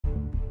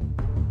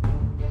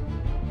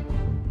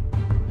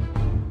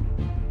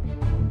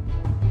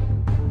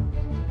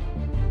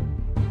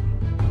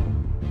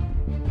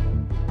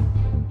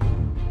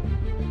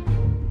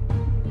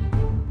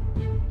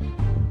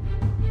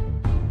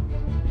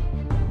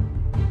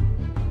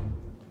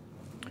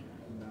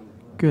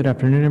Good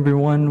afternoon,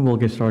 everyone. We'll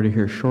get started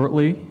here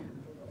shortly.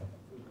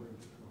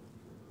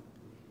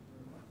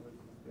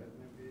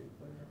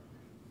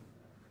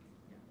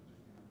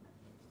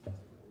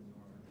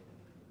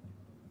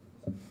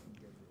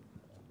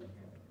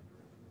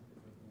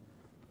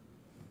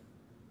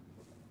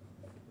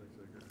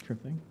 Sure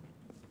thing.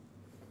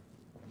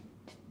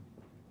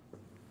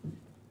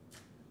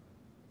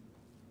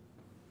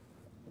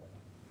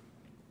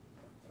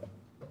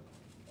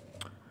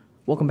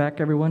 Welcome back,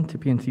 everyone, to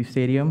PNC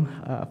Stadium.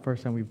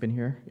 First time we've been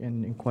here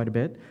in quite a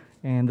bit,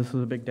 and this is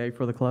a big day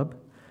for the club.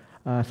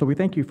 So we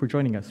thank you for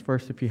joining us.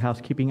 First, a few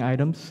housekeeping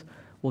items.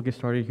 We'll get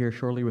started here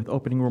shortly with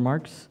opening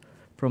remarks.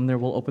 From there,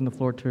 we'll open the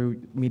floor to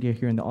media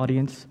here in the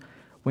audience.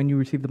 When you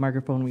receive the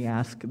microphone, we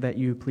ask that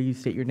you please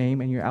state your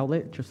name and your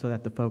outlet, just so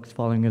that the folks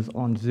following us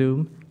on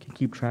Zoom can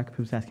keep track of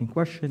who's asking a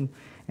question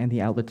and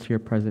the outlets here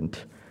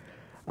present.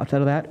 Outside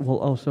of that, we'll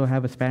also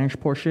have a Spanish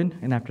portion,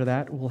 and after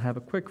that, we'll have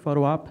a quick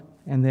photo op,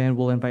 and then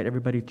we'll invite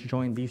everybody to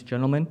join these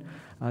gentlemen,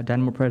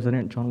 Dynamo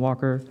President John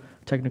Walker,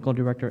 Technical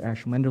Director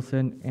Ash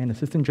Mendelson, and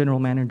Assistant General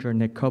Manager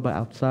Nick Koba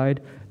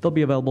outside. They'll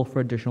be available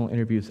for additional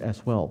interviews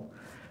as well.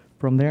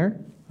 From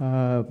there,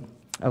 I'd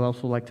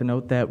also like to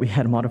note that we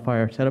had to modify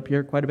our setup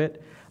here quite a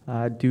bit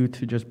due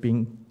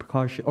to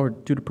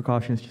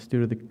precautions just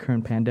due to the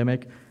current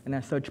pandemic, and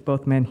as such,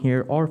 both men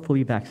here are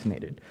fully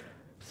vaccinated.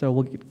 So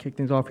we'll kick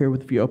things off here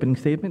with a few opening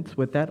statements.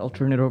 With that, I'll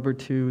turn it over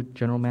to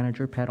General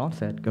Manager Pat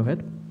Onset. Go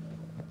ahead.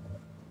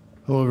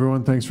 Hello,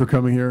 everyone. Thanks for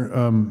coming here.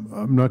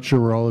 I'm not sure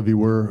where all of you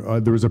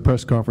were. There was a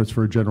press conference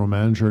for a general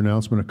manager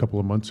announcement a couple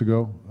of months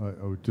ago.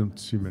 I didn't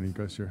see many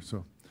guys here,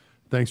 so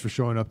thanks for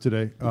showing up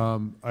today.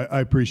 I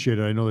appreciate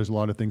it. I know there's a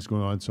lot of things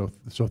going on, so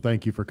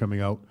thank you for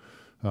coming out.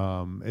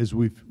 As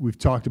we've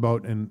talked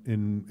about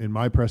in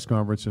my press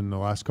conference in the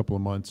last couple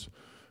of months,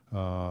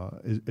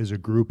 as a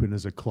group and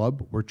as a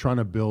club, we're trying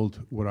to build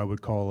what I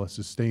would call a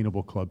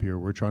sustainable club here.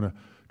 We're trying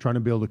to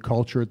build a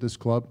culture at this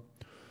club.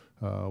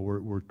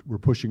 We're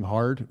pushing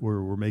hard.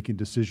 We're making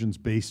decisions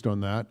based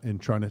on that and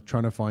trying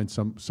to find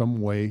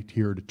some way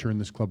here to turn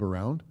this club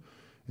around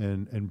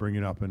and bring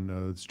it up.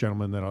 And this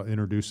gentleman that I'll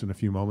introduce in a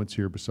few moments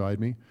here beside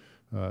me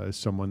is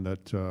someone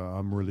that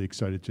I'm really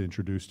excited to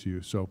introduce to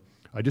you. So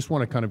I just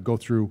want to kind of go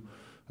through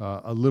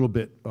a little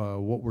bit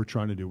what we're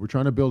trying to do. We're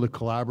trying to build a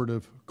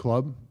collaborative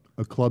club,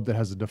 a club that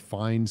has a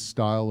defined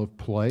style of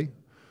play.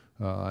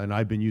 And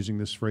I've been using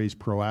this phrase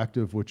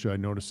proactive, which I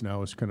notice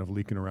now is kind of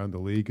leaking around the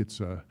league.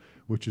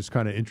 Which is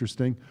kind of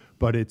interesting,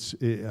 but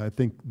I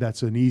think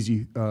that's an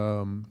easy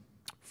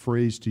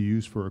phrase to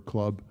use for a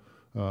club,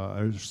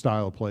 a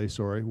style of play,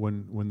 sorry,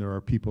 when there are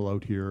people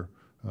out here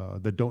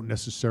that don't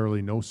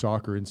necessarily know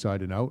soccer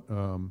inside and out,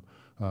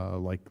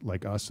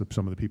 like us,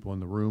 some of the people in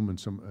the room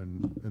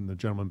and the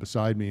gentleman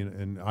beside me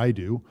and I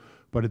do.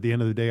 But at the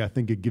end of the day, I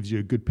think it gives you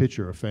a good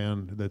picture. A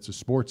fan that's a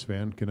sports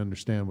fan can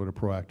understand what a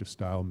proactive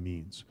style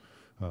means.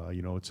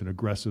 It's an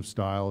aggressive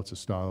style. It's a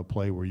style of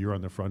play where you're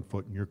on the front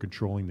foot and you're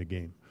controlling the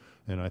game.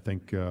 And I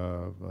think,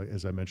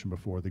 as I mentioned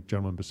before, the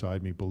gentleman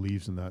beside me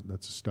believes in that, and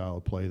that's a style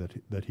of play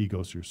that he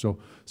goes through. So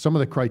some of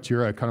the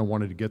criteria I kind of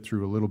wanted to get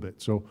through a little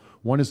bit. So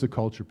one is the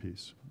culture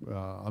piece.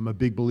 I'm a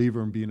big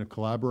believer in being a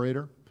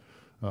collaborator.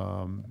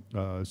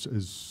 As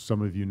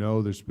some of you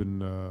know, there's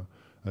been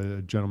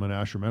a gentleman,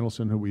 Asher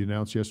Mendelson, who we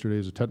announced yesterday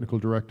as a technical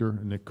director,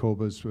 and Nick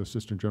Koba as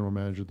assistant general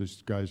manager.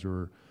 These guys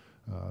are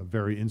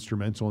very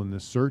instrumental in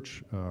this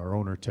search. Our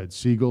owner, Ted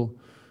Siegel,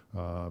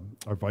 our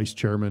vice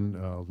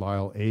chairman,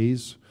 Lyle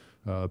Ays,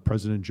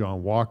 President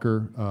John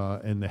Walker,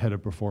 and the head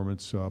of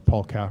performance,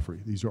 Paul Caffrey.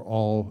 These are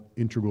all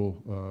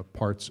integral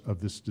parts of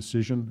this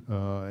decision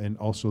and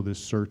also this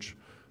search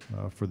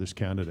for this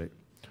candidate.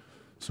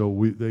 So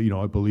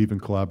I believe in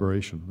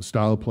collaboration. The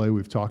style of play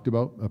we've talked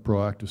about, a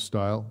proactive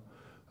style.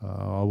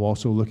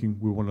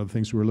 One of the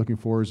things we're looking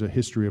for is a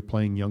history of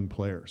playing young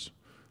players.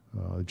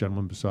 The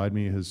gentleman beside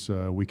me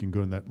we can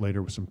go in that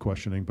later with some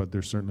questioning, but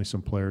there's certainly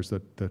some players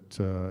that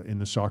in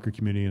the soccer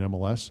community in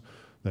MLS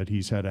that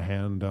he's had a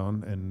hand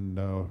on and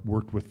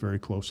worked with very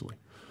closely.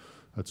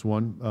 That's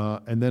one.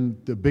 And then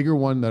the bigger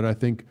one that I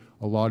think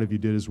a lot of you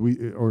did is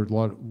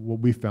what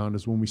we found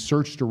is when we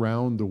searched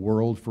around the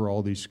world for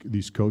all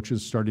these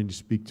coaches, starting to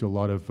speak to a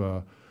lot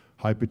of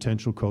high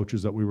potential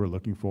coaches that we were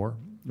looking for,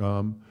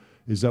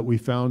 is that we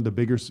found the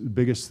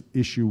biggest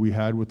issue we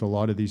had with a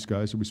lot of these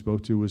guys that we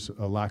spoke to was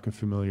a lack of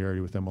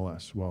familiarity with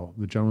MLS. Well,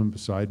 the gentleman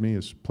beside me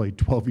has played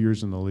 12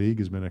 years in the league,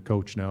 has been a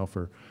coach now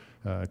for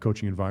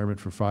coaching environment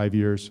for 5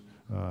 years.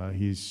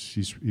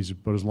 He's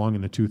about as long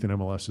in the tooth in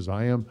MLS as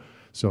I am,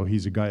 so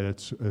he's a guy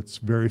that's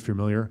very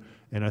familiar.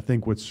 And I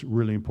think what's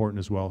really important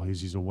as well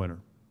is he's a winner.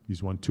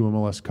 He's won 2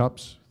 MLS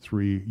Cups,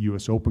 3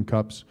 U.S. Open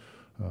Cups.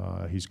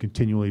 He's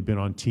continually been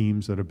on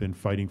teams that have been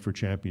fighting for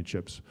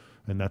championships,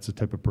 and that's the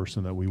type of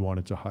person that we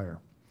wanted to hire.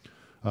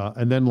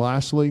 And then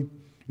lastly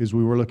is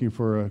we were looking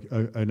for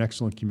an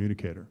excellent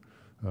communicator,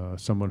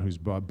 someone who's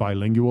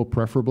bilingual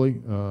preferably.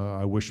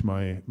 I wish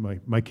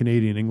my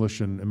Canadian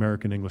English and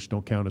American English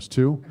don't count as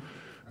 2.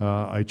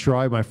 I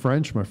try my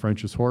French. My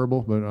French is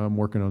horrible, but I'm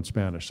working on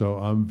Spanish. So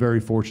I'm very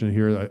fortunate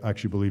here. I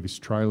actually believe he's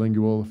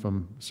trilingual, if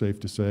I'm safe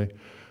to say.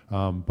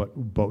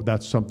 But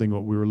that's something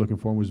what we were looking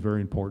for and was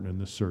very important in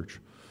this search.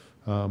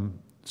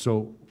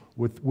 So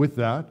with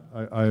that,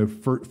 I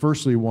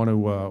firstly want to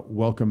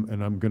welcome,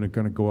 and I'm going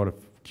to go out of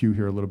cue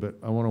here a little bit.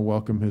 I want to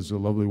welcome his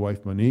lovely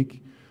wife,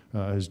 Monique,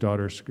 his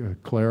daughters,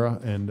 Clara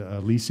and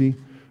Lisi,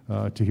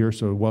 to here.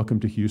 So welcome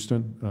to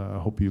Houston. I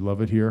hope you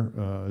love it here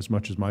as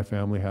much as my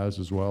family has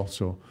as well.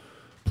 So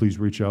please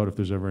reach out if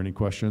there's ever any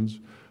questions.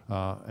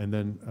 And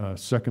then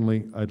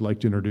secondly, I'd like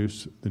to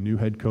introduce the new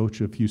head coach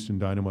of Houston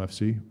Dynamo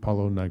FC,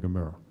 Paulo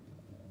Nagamura.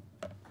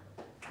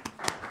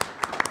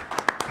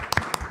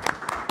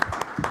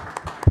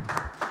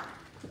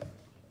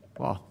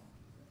 Wow.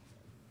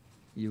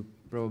 You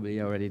probably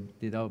already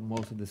did out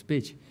most of the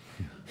speech.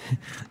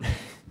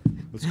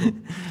 Let's go.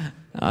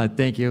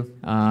 Thank you.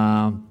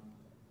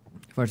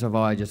 First of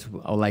all, I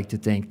would like to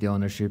thank the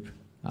ownership,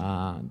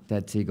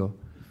 Ted Siegel,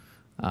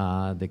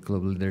 the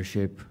club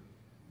leadership,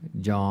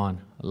 John,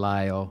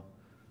 Lyle,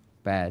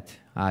 Pat,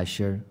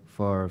 Asher,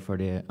 for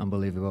the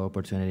unbelievable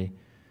opportunity.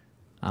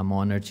 I'm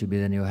honored to be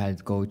the new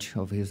head coach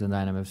of Houston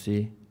Dynamo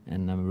FC,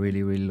 and I'm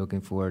really, really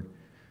looking forward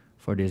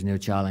for this new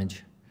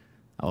challenge.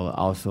 I would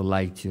also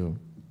like to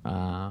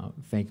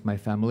thank my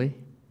family,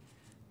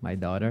 my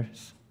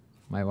daughters,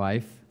 my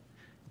wife,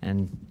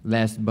 and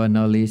last but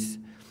not least,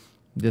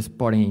 the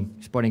Sporting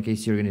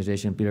KC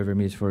organization, Peter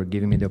Vermees, for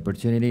giving me the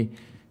opportunity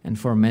and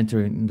for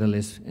mentoring the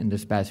list in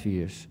this past few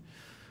years.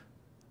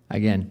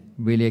 Again,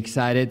 really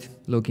excited,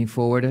 looking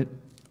forward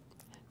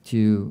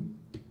to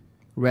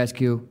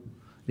rescue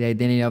the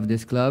identity of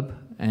this club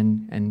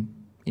and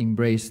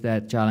embrace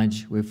that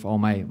challenge with all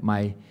my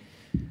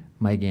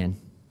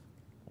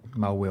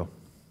will.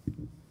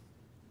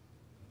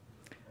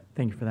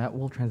 Thank you for that.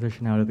 We'll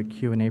transition now to the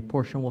Q&A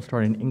portion. We'll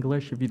start in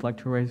English. If you'd like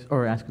to raise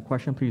or ask a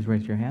question, please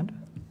raise your hand.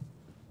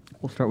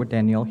 We'll start with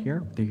Danielle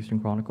here, with the Houston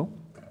Chronicle.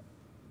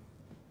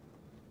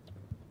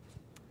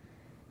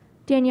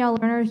 Danielle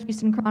Lerner,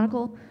 Houston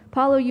Chronicle.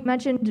 Paulo, you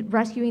mentioned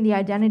rescuing the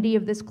identity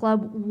of this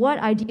club. What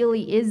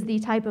ideally is the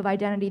type of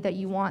identity that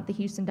you want the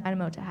Houston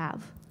Dynamo to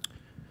have?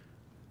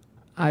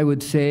 I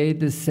would say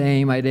the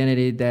same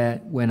identity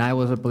that when I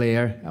was a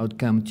player, I would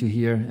come to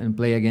here and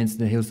play against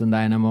the Houston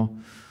Dynamo,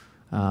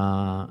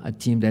 a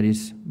team that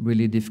is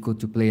really difficult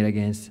to play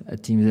against, a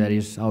team that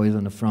is always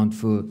on the front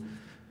foot,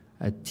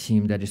 a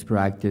team that is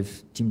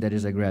proactive, a team that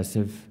is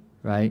aggressive,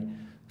 right?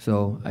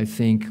 So I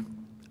think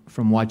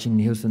from watching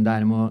Houston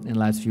Dynamo in the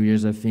last few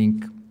years, I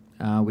think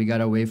we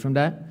got away from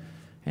that.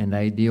 And the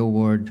ideal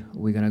world,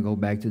 we're going to go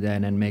back to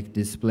that and make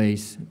this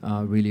place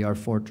really our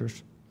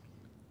fortress.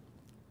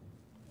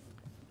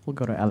 We'll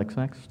go to Alex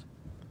next.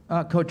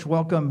 Coach,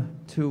 welcome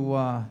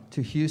to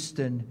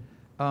Houston.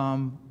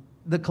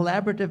 The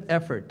collaborative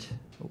effort,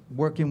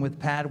 working with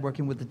Pat,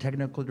 working with the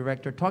technical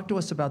director. Talk to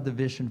us about the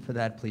vision for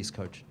that, please,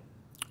 Coach.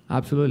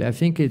 Absolutely. I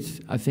think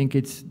it's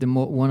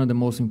one of the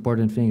most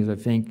important things. I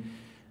think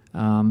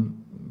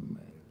I'm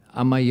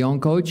a young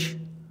coach,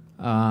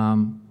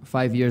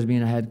 5 years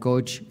being a head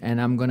coach, and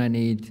I'm gonna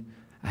need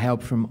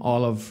help from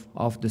all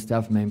of the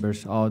staff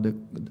members, all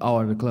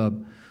of the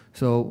club.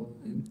 So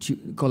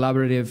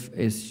collaborative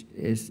is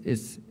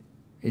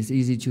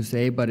easy to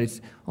say, but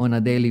it's on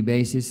a daily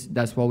basis.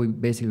 That's what we're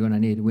basically gonna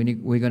need.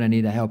 We're gonna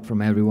need the help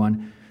from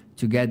everyone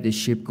to get the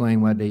ship going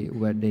where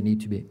they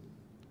need to be.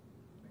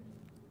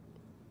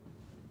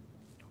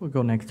 We'll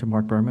go next to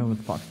Mark Berman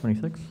with Fox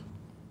 26.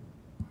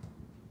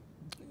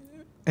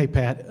 Hey,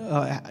 Pat,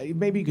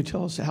 maybe you could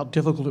tell us how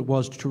difficult it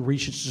was to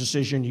reach this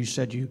decision. You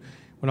said you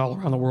went all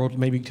around the world.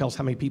 Maybe you can tell us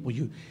how many people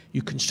you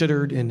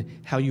considered and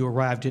how you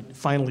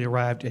finally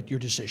arrived at your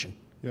decision.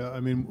 Yeah, I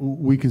mean,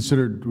 we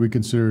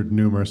considered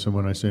numerous, and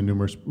when I say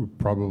numerous,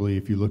 probably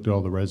if you looked at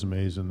all the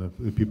resumes and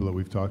the people that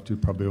we've talked to,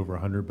 probably over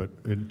 100, but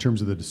in terms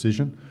of the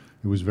decision,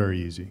 it was very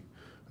easy.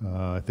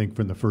 I think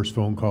from the first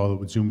phone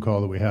call, Zoom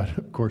call that we had,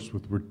 of course,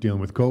 we're dealing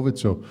with COVID,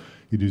 so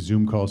you do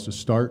Zoom calls to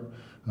start.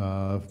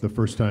 The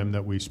first time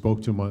that we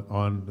spoke to him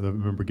I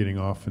remember getting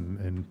off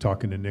and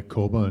talking to Nick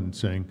Koba and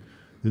saying,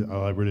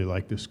 oh, I really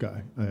like this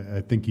guy.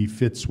 I think he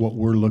fits what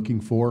we're looking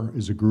for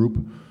as a group,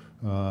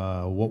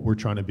 what we're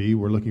trying to be.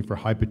 We're looking for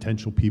high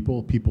potential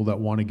people that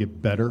want to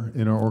get better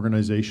in our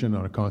organization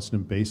on a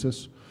constant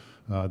basis.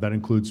 That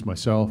includes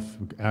myself,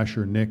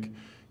 Asher, Nick.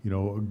 You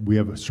know, we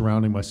have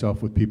surrounding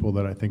myself with people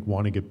that I think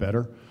want to get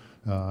better.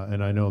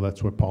 And I know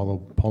that's what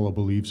Paulo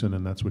believes in,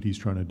 and that's what he's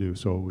trying to do.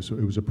 So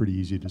it was a pretty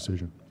easy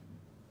decision.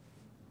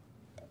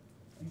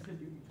 You said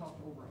you talked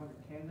to over 100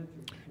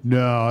 candidates?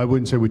 No, I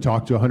wouldn't say we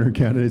talked to 100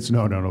 candidates.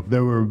 No.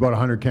 There were about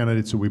 100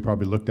 candidates that we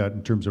probably looked at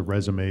in terms of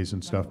resumes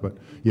and stuff. But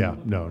yeah,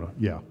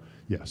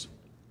 yes.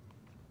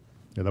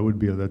 Yeah,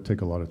 that'd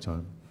take a lot of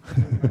time.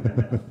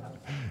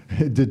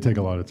 It did take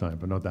a lot of time,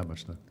 but not that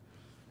much time.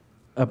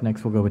 Up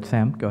next, we'll go with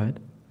Sam. Go ahead.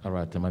 All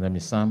right, my name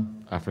is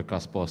Sam, Africa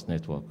Sports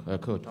Network.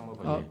 Coach, I'm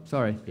over here.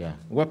 Sorry. Yeah,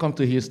 welcome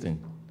to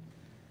Houston.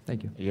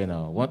 Thank you. You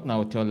know, one thing I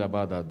will tell you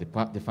about that,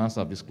 the fans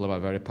of this club are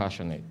very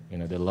passionate. You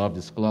know, they love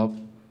this club.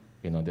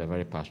 They're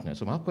very passionate.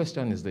 So my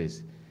question is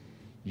this.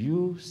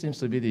 You seem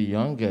to be the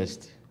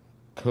youngest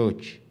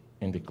coach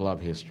in the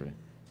club history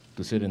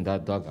to sit in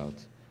that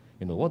dugout.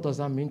 What does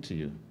that mean to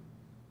you?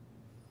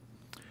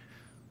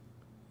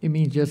 It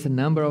means just a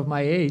number of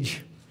my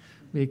age,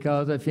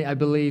 because I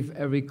believe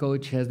every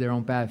coach has their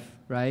own path,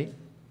 right?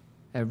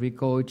 Every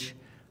coach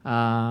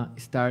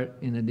start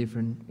in a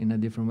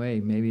different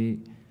way. Maybe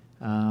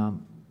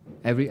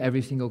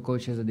every single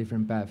coach has a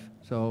different path.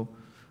 So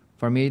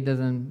for me, it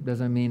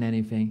doesn't mean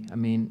anything. I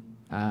mean,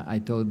 I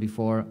told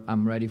before,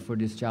 I'm ready for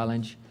this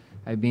challenge.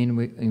 I've been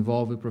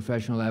involved with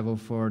professional level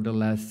for the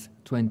last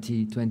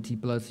 20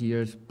 plus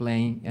years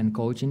playing and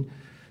coaching.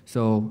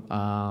 So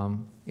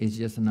it's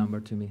just a number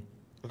to me.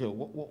 Okay,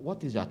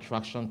 what is your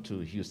attraction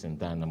to Houston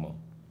Dynamo?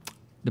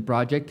 The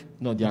project?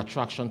 No, the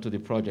attraction to the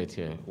project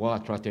here.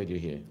 What attracted you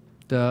here?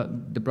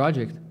 The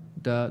project,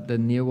 the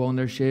new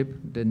ownership,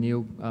 the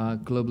new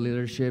club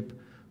leadership,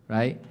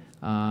 right?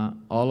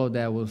 All of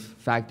that was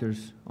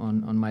factors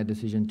on my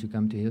decision to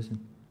come to Houston.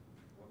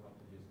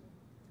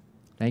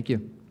 Thank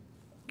you.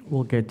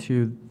 We'll get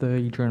to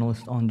the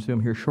journalist on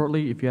Zoom here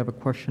shortly. If you have a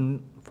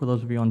question for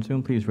those of you on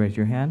Zoom, please raise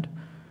your hand.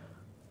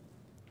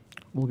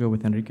 We'll go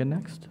with Enrique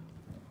next.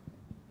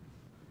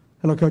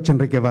 Hello, Coach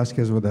Enrique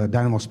Vasquez with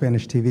Dynamo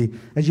Spanish TV.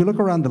 As you look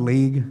around the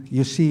league,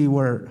 you see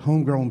where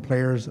homegrown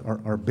players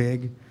are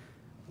big,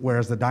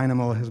 whereas the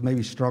Dynamo has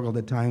maybe struggled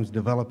at times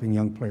developing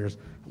young players.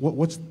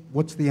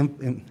 What's the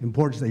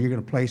importance that you're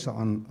going to place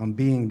on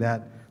being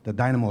that the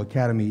Dynamo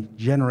Academy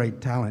generate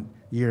talent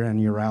year in,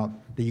 year out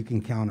that you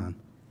can count on?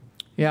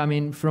 Yeah, I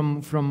mean,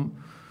 from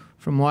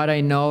what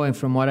I know and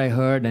from what I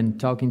heard and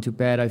talking to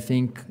Pat, I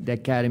think the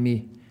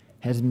Academy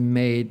has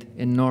made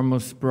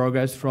enormous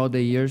progress throughout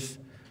the years.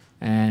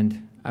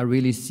 And I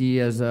really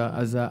see as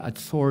a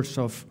source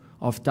of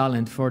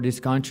talent for this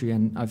country.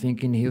 And I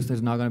think in Houston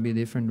it's not going to be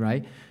different,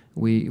 right?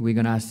 We're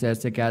going to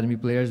assess the academy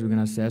players. We're going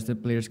to assess the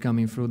players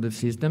coming through the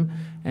system.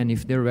 And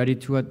if they're ready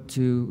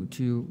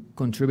to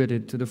contribute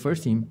it to the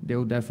first team,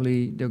 they're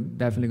definitely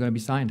going to be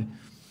signed.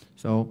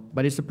 So,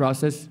 but it's a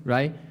process,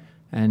 right?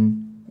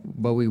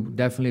 But we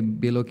definitely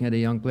be looking at the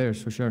young players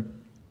for sure.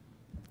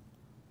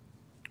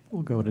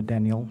 We'll go to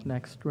Daniel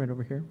next, right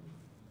over here.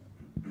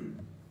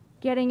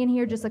 Getting in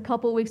here just a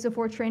couple weeks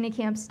before training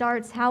camp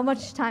starts, how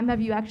much time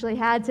have you actually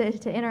had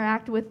to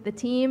interact with the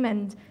team,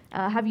 and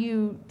have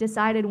you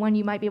decided when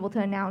you might be able to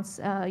announce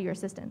your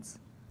assistants?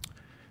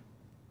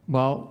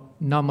 Well,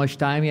 not much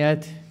time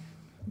yet.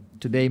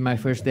 Today, my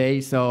first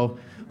day, so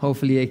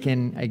hopefully I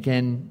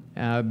can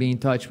be in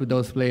touch with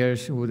those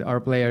players, with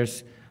our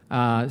players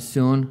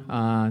soon.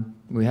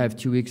 We have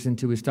 2 weeks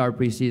until we start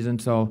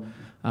preseason, so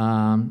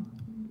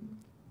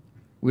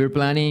we're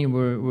planning,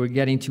 we're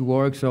getting to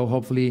work, so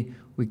hopefully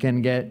we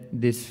can get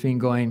this thing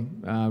going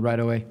right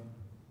away.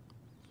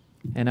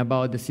 And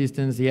about the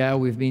assistants, yeah,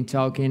 we've been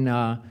talking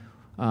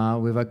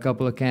with a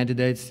couple of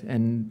candidates,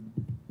 and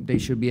they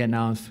should be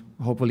announced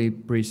hopefully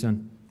pretty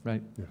soon,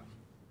 right? Yeah.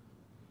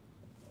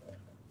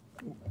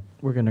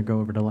 We're going to go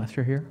over to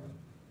Lester here.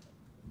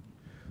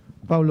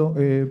 Pablo,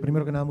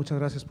 primero que nada, muchas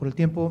gracias por el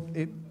tiempo.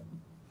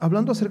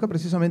 Hablando acerca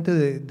precisamente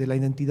de la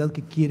identidad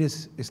que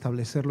quieres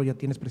establecerlo, ya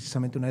tienes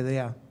precisamente una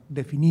idea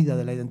definida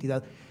de la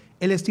identidad.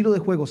 El estilo de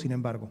juego, sin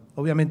embargo,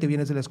 obviamente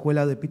vienes de la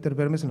escuela de Peter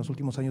Vermes en los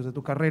últimos años de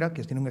tu carrera,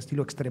 que tiene un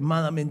estilo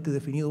extremadamente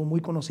definido, muy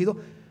conocido.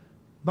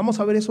 ¿Vamos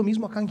a ver eso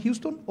mismo acá en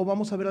Houston o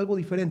vamos a ver algo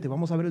diferente?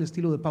 ¿Vamos a ver el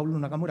estilo de Paulo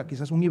Nagamura,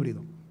 quizás un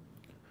híbrido?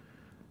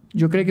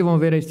 Yo creo que vamos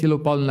a ver el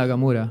estilo Paulo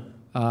Nagamura.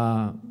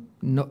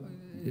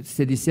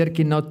 Si decir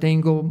que no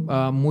tengo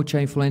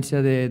mucha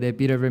influencia de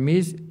Peter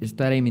Vermes,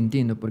 estaré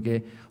mintiendo,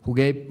 porque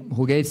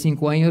jugué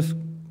 5 años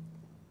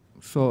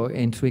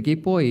en su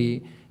equipo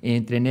y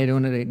entrené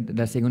en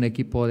el segundo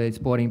equipo de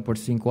Sporting por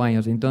 5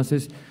 años.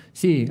 Entonces,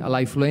 sí,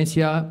 la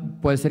influencia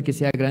puede ser que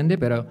sea grande,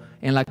 pero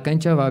en la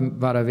cancha va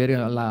a ver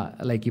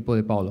el equipo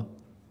de Paulo.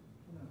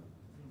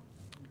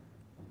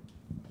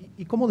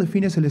 ¿Y cómo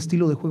defines el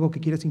estilo de juego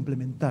que quieres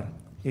implementar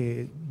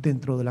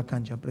dentro de la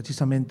cancha?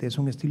 Precisamente, ¿es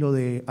un estilo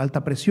de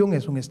alta presión?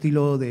 ¿Es un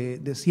estilo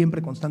de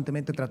siempre,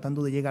 constantemente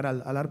tratando de llegar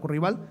al arco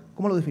rival?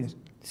 ¿Cómo lo defines?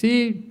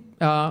 Sí.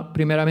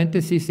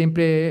 Primeramente, sí,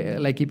 siempre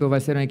el equipo va a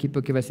ser un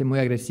equipo que va a ser muy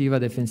agresiva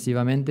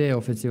defensivamente,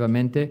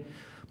 ofensivamente.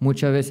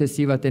 Muchas veces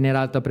sí va a tener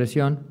alta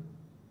presión,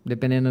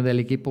 dependiendo del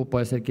equipo,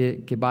 puede ser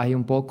que baje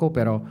un poco,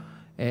 pero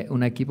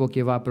un equipo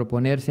que va a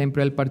proponer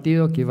siempre el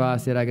partido, que va a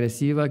ser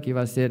agresiva, que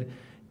va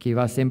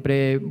a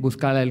siempre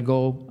buscar el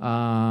gol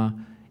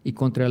y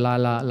controlar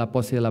la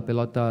pose de la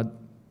pelota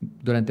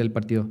durante el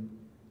partido.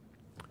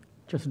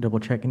 Just to double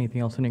check,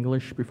 anything else in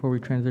English before we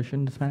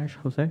transition to Spanish?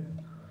 Jose?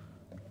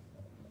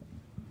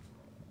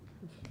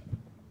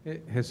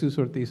 Jesus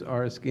Ortiz,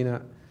 R.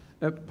 Esquina.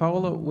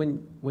 Paulo,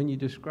 when you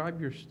describe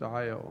your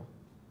style,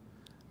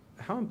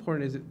 how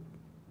important is it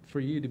for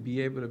you to be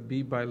able to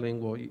be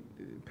bilingual?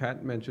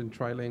 Pat mentioned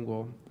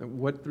trilingual.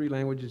 What 3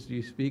 languages do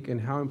you speak,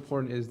 and how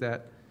important is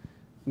that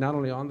not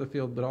only on the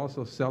field but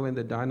also selling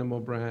the Dynamo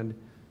brand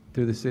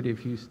through the city of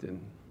Houston?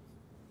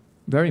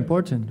 Very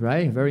important,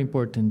 right? Very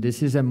important.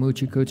 This is a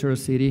multicultural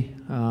city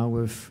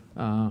with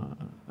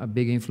a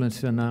big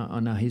influence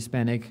on a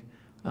Hispanic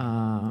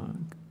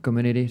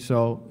community.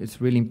 So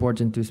it's really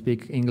important to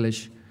speak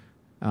English,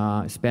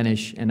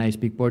 Spanish, and I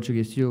speak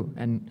Portuguese too.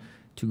 And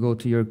to go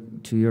to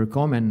your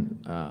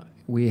comment,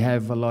 we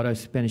have a lot of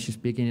Spanish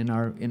speaking in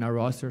our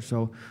roster.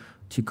 So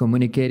to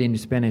communicate in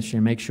Spanish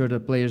and make sure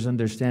that players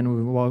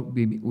understand what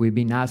we've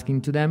been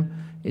asking to them,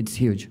 it's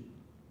huge.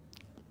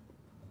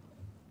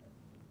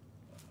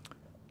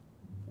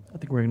 I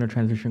think we're going to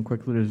transition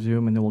quickly to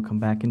Zoom, and then we'll come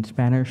back in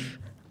Spanish.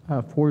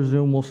 For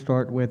Zoom, we'll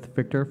start with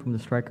Victor from the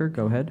Striker.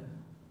 Go ahead.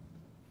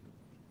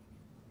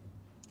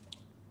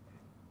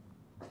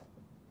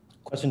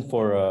 Question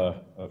for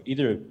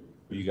either of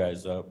you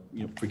guys.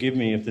 Forgive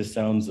me if this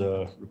sounds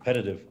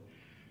repetitive,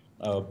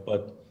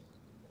 but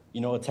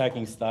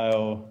attacking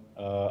style,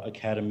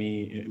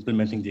 academy,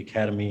 implementing the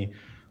academy,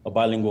 a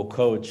bilingual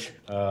coach.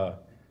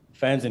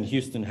 Fans in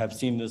Houston have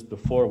seen this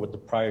before with the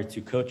prior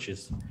two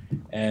coaches,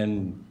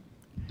 and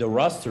the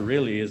roster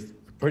really is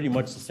pretty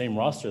much the same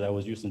roster that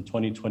was used in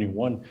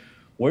 2021.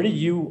 Where do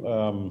you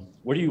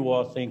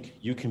all think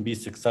you can be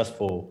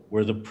successful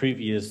where the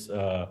previous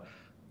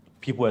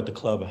people at the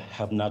club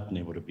have not been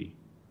able to be?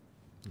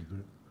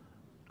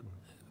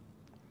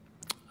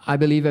 I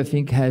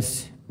think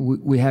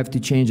we have to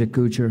change the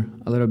culture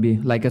a little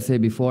bit. Like I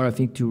said before, I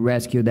think to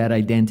rescue that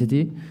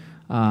identity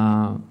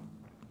that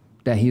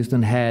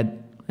Houston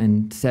had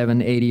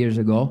 7-8 years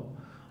ago,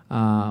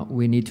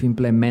 we need to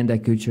implement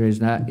that culture.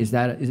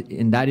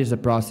 And that is a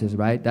process,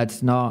 right?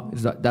 That's not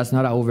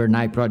an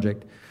overnight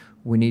project.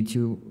 We need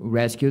to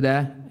rescue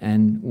that,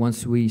 and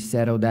once we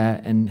settle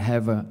that and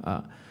have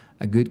a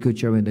good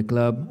culture with the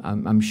club,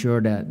 I'm sure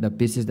that the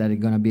pieces that are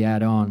going to be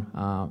added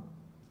on,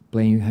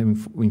 playing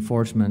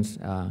reinforcements,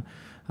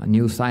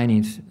 new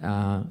signings,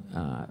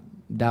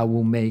 that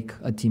will make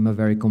a team a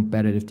very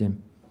competitive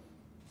team.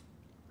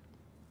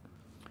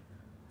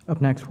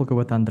 Up next, we'll go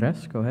with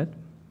Andres. Go ahead.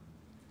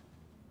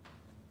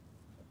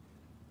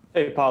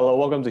 Hey, Paulo,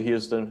 welcome to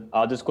Houston.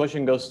 This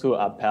question goes to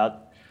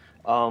Pat.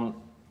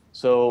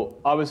 So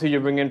obviously you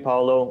bring in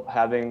Paulo,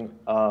 having,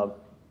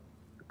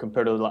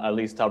 compared to at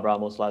least Tab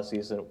Ramos last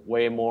season,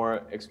 way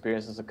more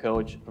experience as a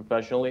coach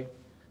professionally.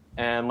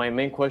 And my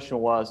main question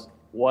was,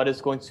 what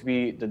is going to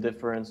be the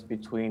difference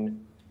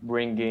between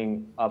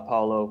bringing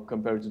Paulo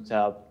compared to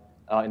Tab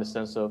in the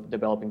sense of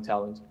developing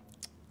talent?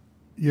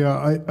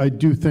 Yeah, I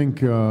do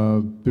think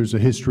there's a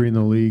history in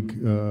the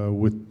league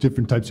with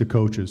different types of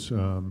coaches.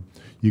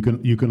 You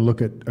can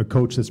look at a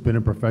coach that's been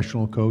a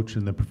professional coach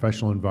in the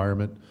professional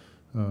environment.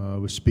 I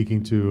was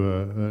speaking to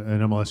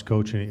an MLS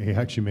coach, and he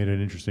actually made an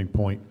interesting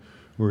point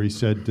where he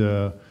said,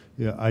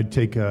 I'd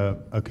take a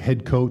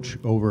head coach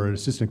over an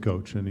assistant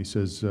coach. And he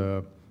says,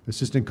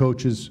 assistant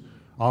coaches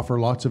offer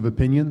lots of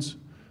opinions,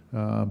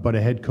 but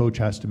a head coach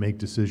has to make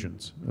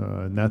decisions.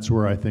 And that's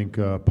where I think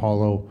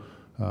Paulo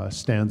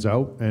stands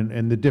out.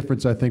 And the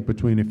difference, I think,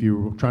 between if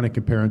you're trying to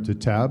compare him to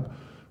Tab,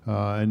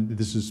 and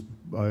this is,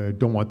 I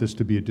don't want this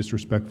to be a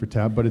disrespect for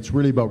Tab, but it's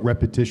really about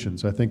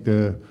repetitions. I think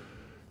the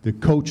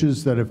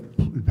coaches that have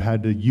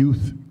had the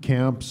youth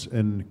camps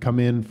and come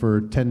in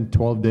for 10,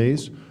 12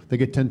 days, they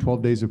get 10,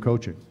 12 days of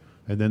coaching.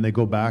 And then they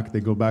go back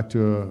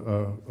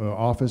to a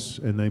office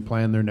and they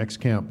plan their next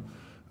camp.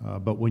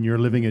 But when you're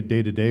living it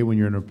day to day, when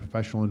you're in a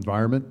professional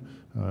environment,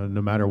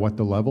 no matter what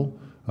the level,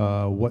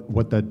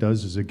 what that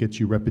does is it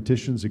gets you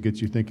repetitions, it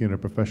gets you thinking at a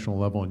professional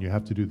level, and you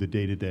have to do the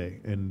day to day.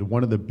 And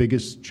one of the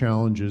biggest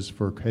challenges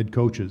for head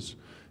coaches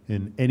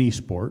in any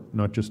sport,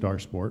 not just our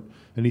sport,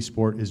 any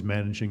sport, is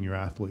managing your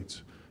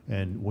athletes.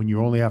 And when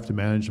you only have to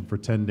manage them for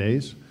 10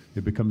 days,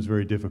 it becomes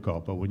very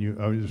difficult. But when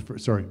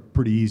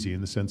pretty easy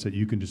in the sense that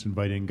you can just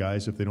invite in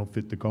guys if they don't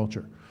fit the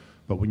culture.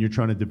 But when you're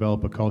trying to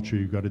develop a culture,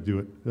 you've got to do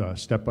it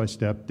step by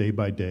step, day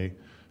by day.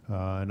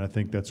 And I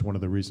think that's one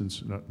of the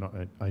reasons,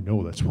 I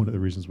know that's one of the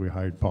reasons we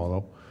hired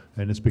Paulo.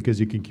 And it's because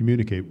he can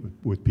communicate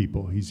with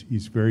people.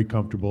 He's very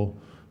comfortable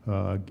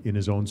in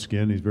his own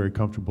skin. He's very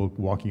comfortable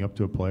walking up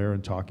to a player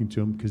and talking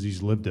to him because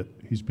he's lived it.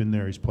 He's been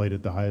there. He's played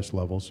at the highest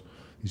levels.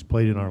 He's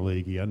played in our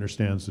league. He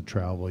understands the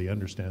travel. He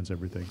understands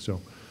everything. So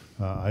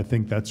I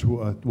think that's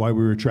why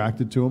we were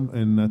attracted to him,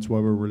 and that's why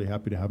we're really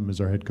happy to have him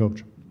as our head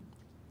coach.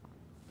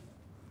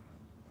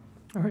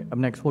 All right, up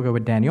next we'll go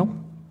with Daniel.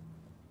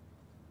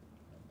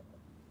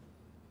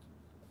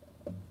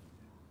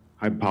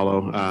 Hi,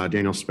 Paulo.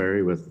 Daniel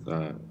Sperry with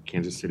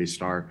Kansas City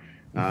Star.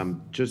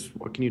 Just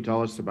what can you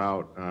tell us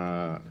about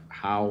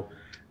how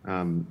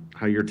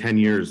your 10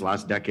 years,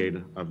 last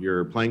decade of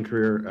your playing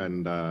career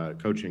and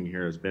coaching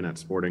here has been at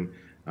Sporting?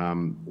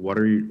 What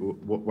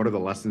are the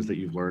lessons that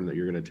you've learned that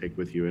you're going to take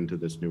with you into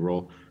this new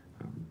role?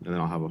 And then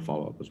I'll have a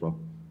follow-up as well.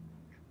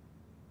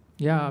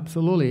 Yeah,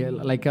 absolutely.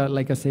 Like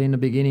I say in the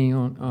beginning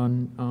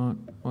on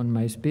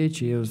my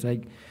speech, it was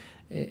like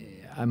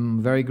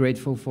I'm very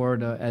grateful for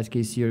the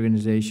SKC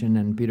organization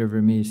and Peter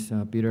Vermees.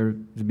 Peter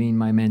has been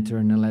my mentor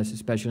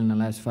especially in the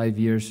last 5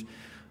 years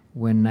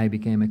when I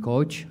became a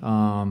coach.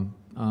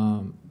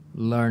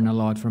 Learn a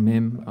lot from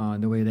him,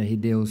 the way that he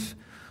deals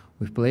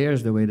with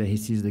players, the way that he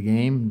sees the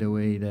game, the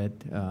way that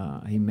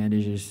he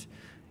manages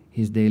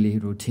his daily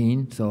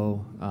routine.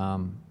 So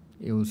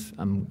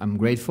I'm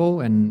grateful,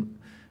 and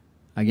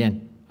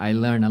again, I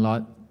learned a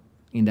lot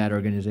in that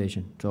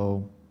organization.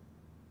 So.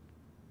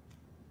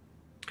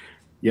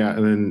 Yeah,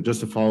 and then just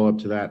to follow up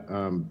to that,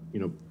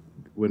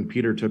 when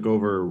Peter took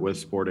over with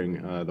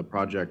Sporting, the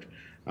project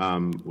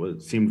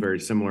seemed very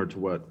similar to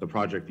what the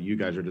project that you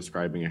guys are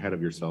describing ahead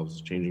of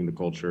yourselves, changing the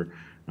culture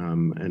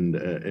and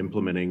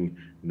implementing,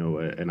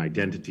 an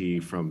identity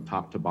from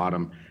top to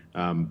bottom.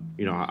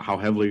 How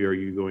heavily are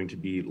you going to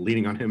be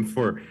leaning on him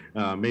for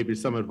maybe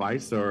some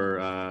advice, or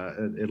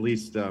at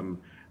least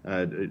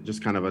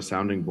just kind of a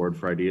sounding board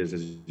for ideas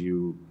as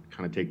you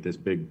kind of take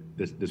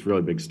this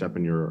really big step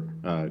in your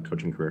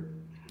coaching career?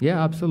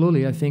 Yeah,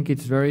 absolutely. I think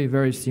it's very,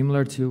 very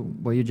similar to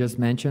what you just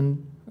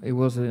mentioned. It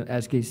was a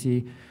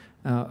SKC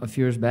a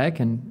few years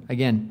back, and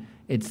again,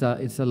 it's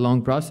a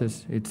long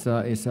process. It's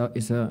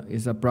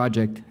a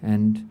project,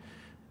 and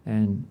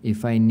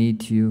if I need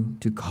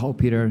to call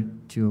Peter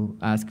to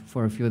ask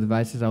for a few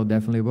advices, I'll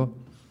definitely will.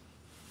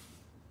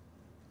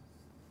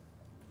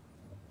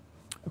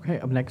 Okay,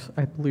 up next,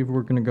 I believe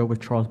we're going to go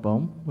with Charles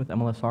Boehm with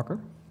MLS Soccer.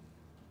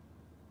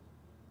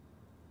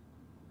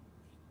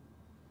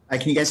 Hi,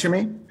 can you guys hear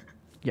me?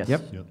 Yes.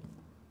 Yep.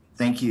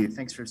 Thank you.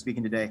 Thanks for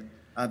speaking today.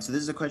 So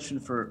this is a question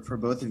for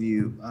both of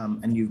you,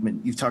 and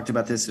you've talked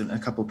about this in a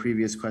couple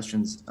previous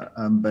questions,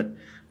 but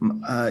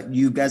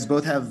you guys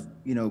both have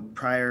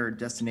prior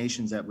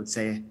destinations that would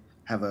say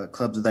have a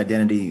clubs with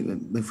identity.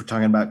 If we're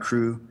talking about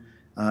Crew,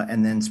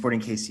 and then Sporting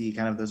KC,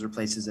 kind of those are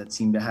places that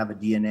seem to have a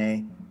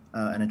DNA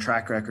and a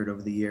track record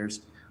over the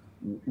years.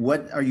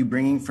 What are you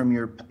bringing from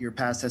your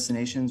past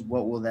destinations?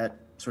 What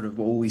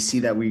will we see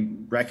that we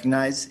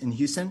recognize in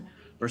Houston?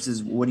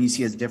 Versus what do you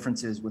see as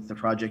differences with the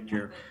project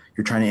you're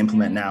trying to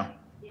implement now?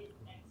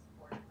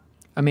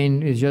 I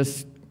mean, it's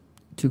just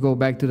to go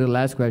back to the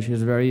last question,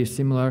 it's very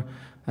similar.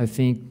 I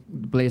think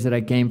the place that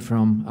I came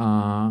from,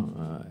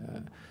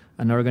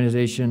 an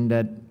organization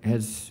that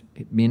has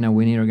been a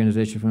winning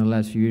organization for the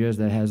last few years,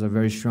 that has a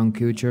very strong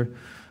culture,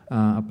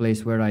 a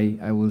place where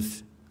I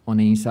was on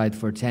the inside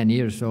for 10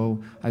 years.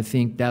 So I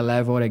think that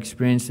level of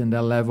experience and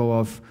that level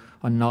of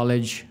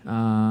knowledge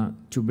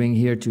to bring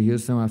here to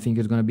Houston, I think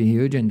is going to be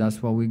huge, and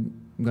that's what we're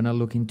going to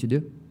look into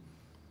do.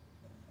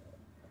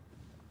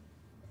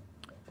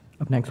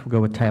 Up next, we'll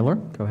go with Tyler.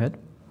 Go ahead.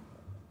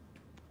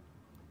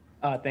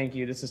 Thank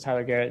you. This is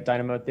Tyler Garrett,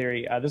 Dynamo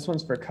Theory. This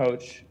one's for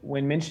Coach.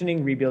 When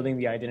mentioning rebuilding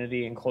the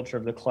identity and culture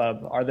of the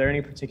club, are there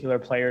any particular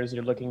players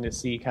you're looking to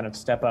see kind of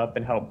step up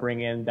and help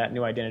bring in that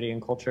new identity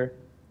and culture?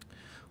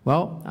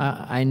 Well,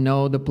 I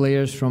know the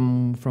players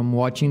from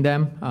watching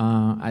them.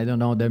 I don't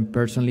know them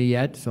personally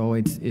yet, so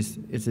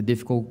it's a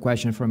difficult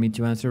question for me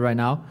to answer right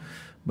now.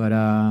 But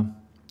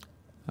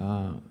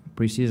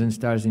preseason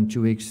starts in 2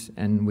 weeks,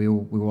 and we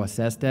will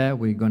assess that.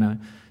 We're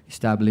gonna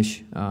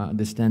establish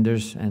the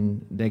standards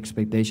and the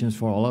expectations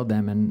for all of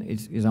them, and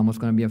it's almost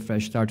gonna be a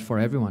fresh start for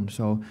everyone.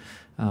 So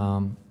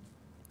I'm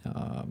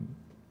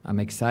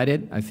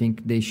excited. I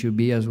think they should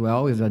be as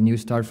well. It's a new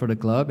start for the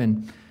club,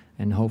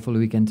 and hopefully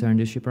we can turn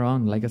this ship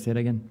around, like I said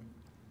again.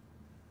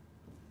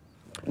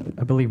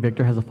 I believe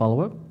Victor has a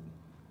follow-up.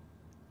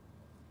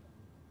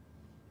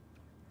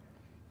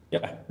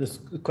 Yeah, this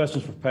question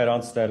is for Pat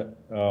Onstad.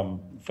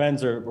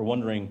 Fans are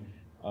wondering,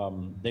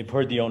 they've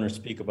heard the owner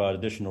speak about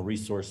additional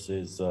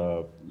resources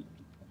in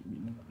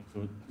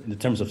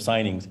terms of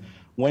signings.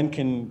 When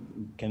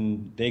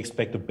can they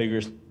expect a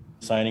bigger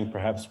signing,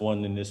 perhaps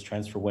one in this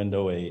transfer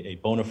window, a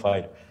bona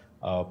fide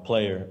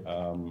player,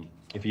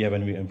 if you have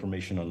any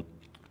information on?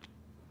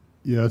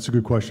 Yeah, that's a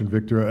good question,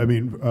 Victor. I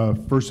mean,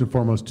 first and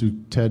foremost to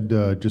Ted,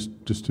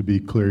 just to be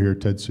clear here,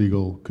 Ted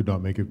Siegel could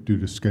not make it due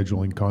to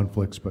scheduling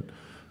conflicts, but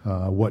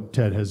what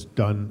Ted has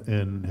done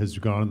and has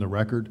gone on the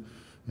record,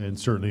 and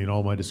certainly in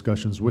all my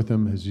discussions with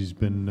him, he's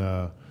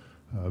been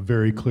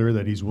very clear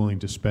that he's willing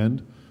to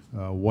spend.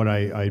 What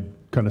I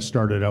kind of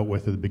started out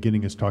with at the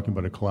beginning is talking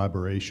about a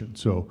collaboration.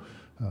 So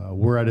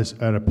we're at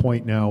a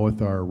point now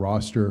with our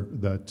roster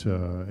that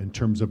in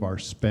terms of our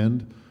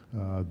spend,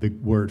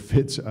 where it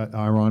fits,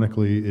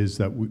 ironically, is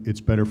that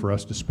it's better for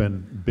us to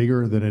spend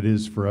bigger than it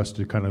is for us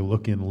to kind of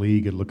look in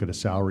league and look at a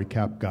salary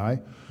cap guy.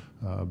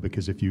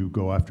 Because if you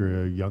go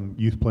after a young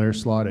youth player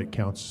slot, it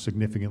counts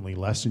significantly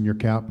less in your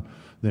cap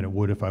than it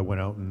would if I went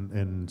out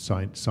and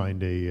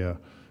signed a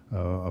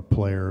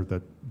player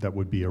that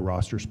would be a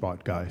roster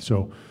spot guy.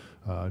 So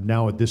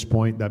now at this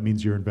point, that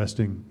means you're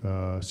investing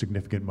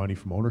significant money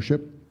from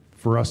ownership.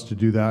 For us to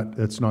do that,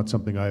 that's not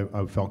something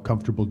I felt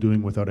comfortable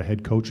doing without a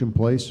head coach in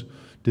place.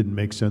 Didn't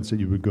make sense that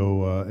you would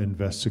go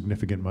invest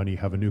significant money,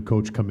 have a new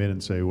coach come in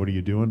and say, what are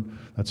you doing?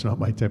 That's not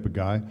my type of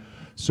guy.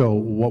 So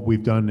what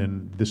we've done,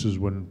 and this is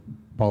when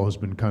Paulo has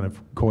been kind of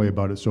coy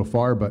about it so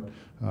far, but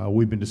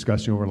we've been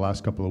discussing over the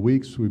last couple of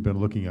weeks. We've been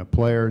looking at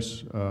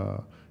players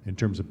in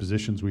terms of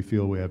positions we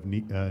feel we have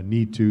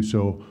need to.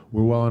 So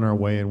we're well on our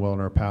way and well on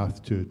our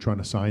path to trying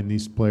to sign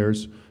these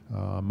players.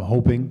 I'm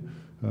hoping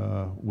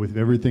with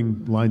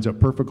everything lines up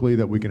perfectly,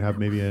 that we can have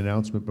maybe an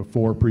announcement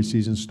before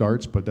preseason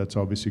starts, but that's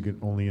obviously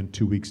only in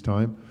 2 weeks'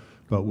 time.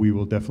 But we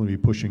will definitely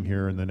be pushing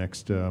here in the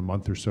next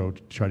month or so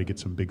to try to get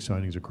some big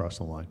signings across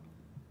the line.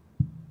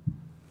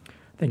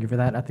 Thank you for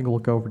that. I think we'll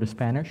go over to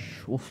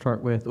Spanish. We'll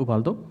start with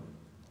Ubaldo.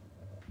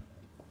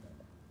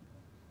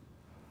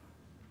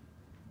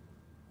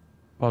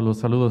 Pablo,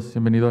 saludos,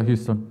 bienvenido a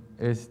Houston.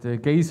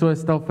 ¿Qué hizo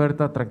esta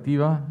oferta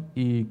atractiva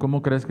y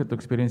cómo crees que tu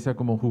experiencia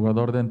como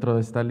jugador dentro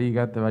de esta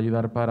liga te va a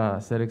ayudar para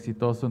ser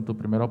exitoso en tu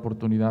primera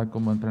oportunidad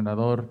como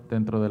entrenador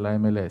dentro de la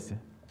MLS?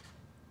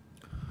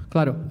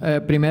 Claro,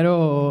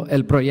 primero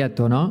el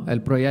proyecto, ¿no?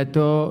 El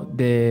proyecto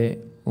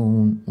de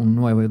un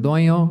nuevo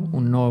dueño,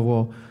 un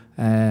nuevo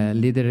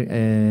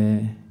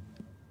líder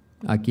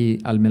aquí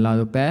al mi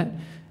lado,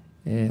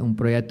 un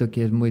proyecto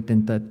que es muy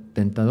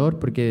tentador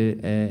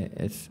porque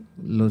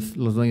los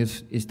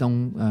dueños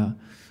están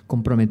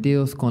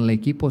comprometidos con el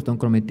equipo, están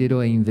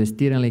comprometidos a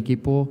investir en el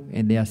equipo,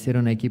 de hacer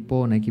un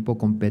equipo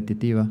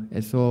competitivo.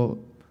 Eso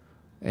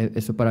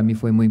para mí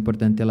fue muy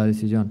importante la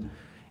decisión.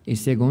 Y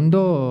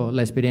segundo,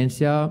 la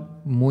experiencia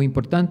muy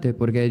importante,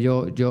 porque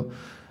yo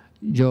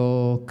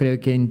creo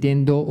que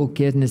entiendo lo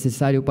que es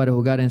necesario para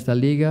jugar en esta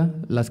liga,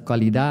 las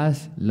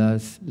cualidades,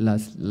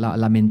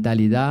 la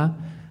mentalidad,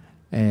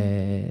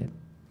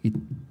 y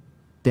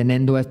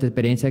teniendo esta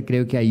experiencia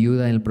creo que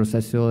ayuda en el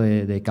proceso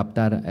de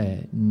captar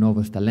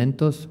nuevos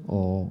talentos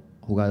o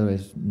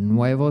jugadores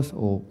nuevos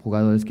o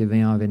jugadores que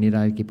vengan a venir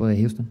al equipo de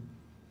Houston.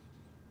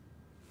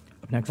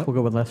 Next we'll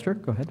go with Lester.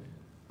 Go ahead.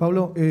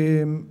 Pablo,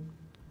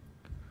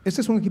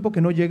 este es un equipo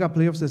que no llega a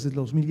playoffs desde el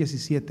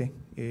 2017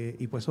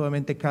 y pues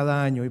obviamente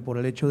cada año y por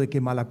el hecho de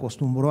que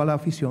malacostumbró a la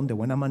afición de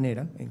buena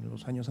manera en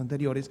los años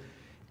anteriores,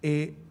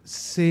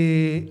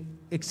 existe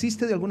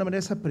de alguna manera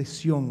esa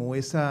presión o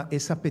esa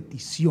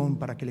petición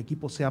para que el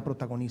equipo sea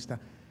protagonista.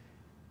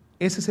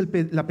 ¿Esa es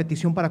la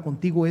petición para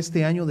contigo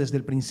este año desde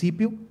el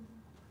principio?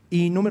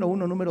 Y número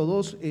uno, número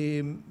dos,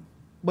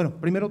 bueno,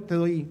 primero te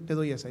doy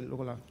esa y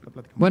luego la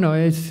platicamos. Bueno,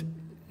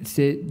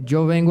 si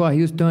yo vengo a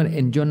Houston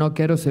y yo no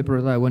quiero ser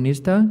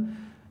protagonista,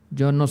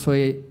 yo no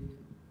soy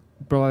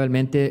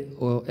probablemente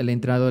el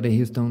entrenador de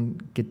Houston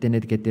que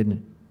tiene que tener.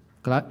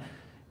 Claro,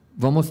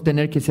 vamos a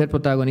tener que ser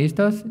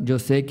protagonistas. Yo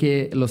sé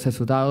que los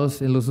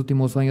resultados en los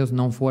últimos años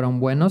no fueron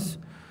buenos,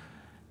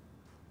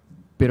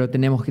 pero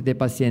tenemos que tener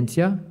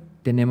paciencia,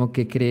 tenemos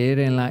que creer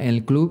en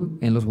el club,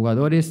 en los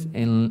jugadores,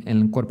 en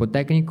el cuerpo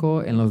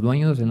técnico, en los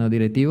dueños, en los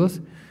directivos,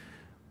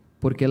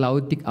 porque la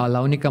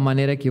única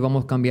manera que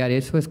vamos a cambiar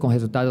eso es con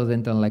resultados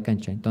dentro de la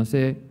cancha.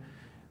 Entonces,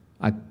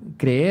 a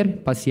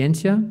creer,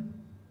 paciencia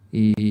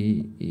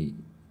y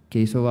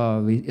que eso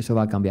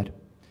va a cambiar.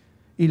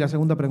 Y la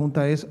segunda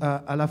pregunta es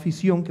a la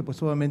afición, que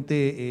pues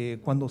obviamente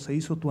cuando se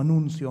hizo tu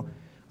anuncio,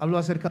 habló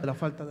acerca de la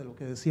falta de lo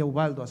que decía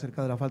Ubaldo,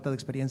 acerca de la falta de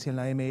experiencia en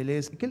la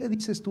MLS. ¿Qué le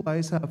dices tú a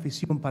esa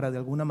afición para de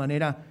alguna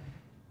manera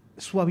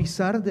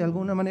suavizar de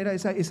alguna manera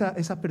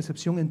esa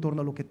percepción en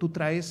torno a lo que tú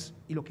traes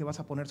y lo que vas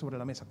a poner sobre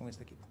la mesa con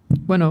este equipo?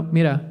 Bueno,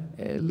 mira,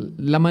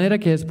 la manera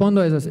que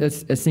respondo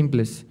es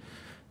simple.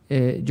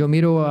 Yo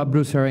miro a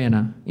Bruce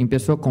Arena,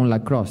 empezó con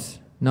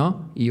lacrosse,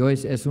 ¿no? Y hoy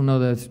es uno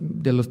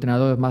de los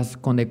entrenadores más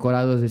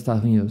condecorados de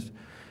Estados Unidos.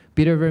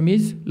 Peter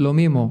Vermees, lo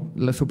mismo.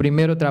 Su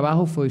primer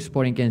trabajo fue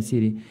Sporting Kansas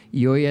City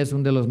y hoy es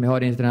uno de los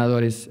mejores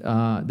entrenadores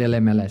del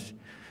MLS.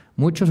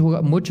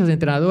 Muchos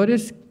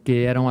entrenadores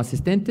que eran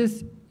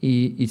asistentes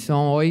y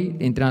son hoy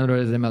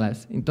entrenadores de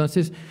MLS.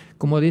 Entonces,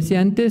 como decía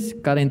antes,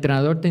 cada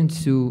entrenador tiene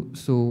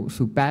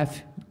su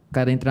path,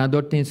 cada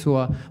entrenador tiene su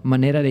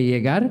manera de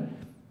llegar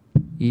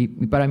y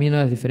para mí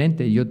no es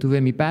diferente. Yo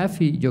tuve mi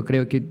path y yo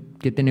creo que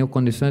he tenido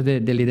condiciones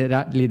de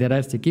liderar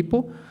este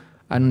equipo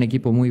a un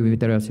equipo muy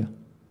victorioso.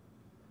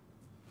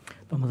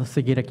 Vamos a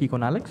seguir aquí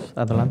con Alex.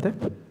 Adelante.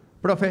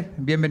 Profe,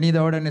 bienvenido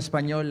ahora en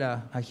español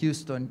a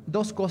Houston.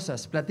 Dos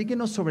cosas,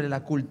 platíquenos sobre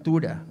la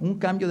cultura. Un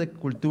cambio de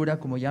cultura,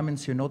 como ya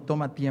mencionó,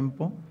 toma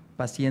tiempo,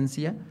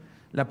 paciencia.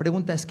 La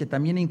pregunta es que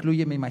también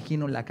incluye, me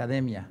imagino, la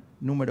academia,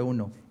 número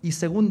uno. Y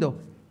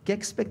segundo, ¿qué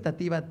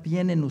expectativa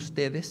tienen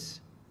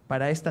ustedes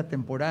para esta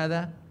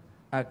temporada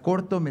a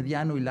corto,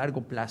 mediano y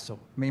largo plazo?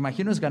 Me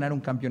imagino es ganar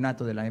un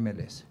campeonato de la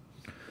MLS.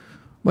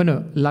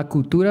 Bueno, la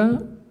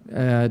cultura...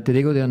 te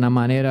digo de una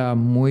manera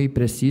muy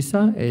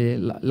precisa,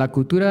 la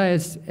cultura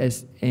es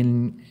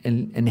en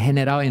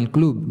general en el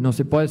club. No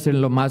se puede ser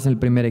lo más en el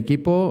primer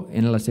equipo,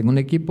 en el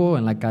segundo equipo,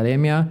 en la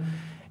academia,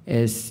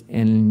 es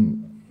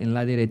en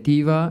la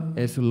directiva,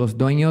 es los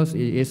dueños,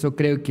 y eso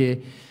creo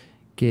que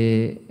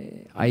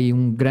hay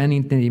un gran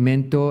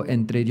entendimiento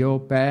entre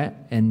yo,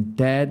 Pat, y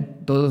Ted.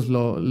 Todos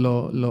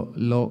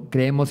lo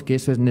creemos que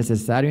eso es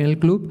necesario en el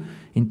club.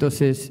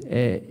 Entonces,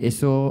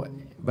 eso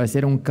va a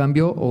ser un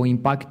cambio o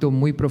impacto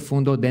muy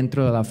profundo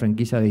dentro de la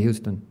franquicia de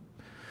Houston.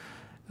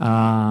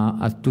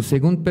 A tu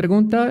segunda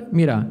pregunta,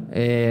 mira,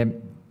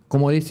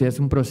 como dice, es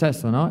un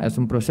proceso, ¿no? Es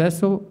un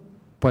proceso,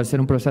 puede ser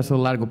un proceso a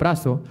largo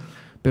plazo,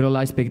 pero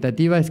la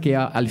expectativa es que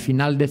al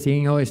final de ese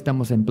año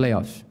estamos en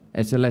playoffs.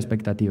 Esa es la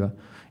expectativa.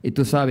 Y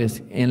tú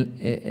sabes,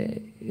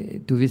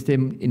 tuviste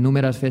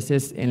innumerables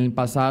veces en el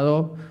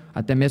pasado,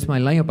 hasta mismo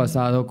el año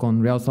pasado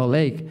con Real Salt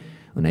Lake,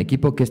 un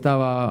equipo que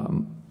estaba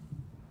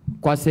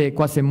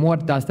casi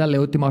muerta hasta la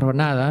última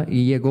jornada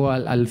y llegó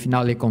al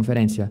final de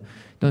conferencia.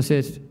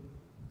 Entonces,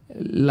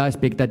 la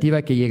expectativa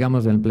es que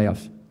llegamos en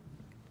playoffs.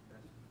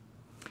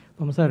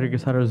 Vamos a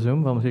regresar al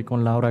Zoom, vamos a ir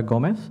con Laura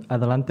Gómez.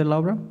 Adelante,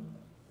 Laura.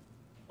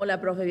 Hola,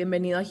 profe,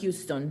 bienvenido a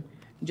Houston.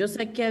 Yo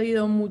sé que ha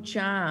habido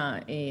mucha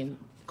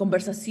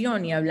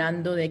conversación y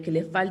hablando de que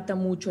le falta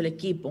mucho al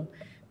equipo,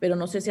 pero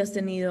no sé si has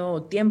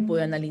tenido tiempo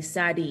de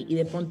analizar y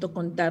de pronto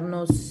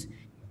contarnos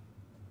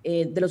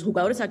de los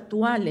jugadores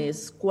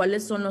actuales,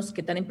 cuáles son los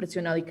que te han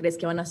impresionado y crees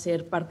que van a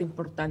ser parte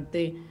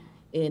importante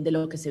de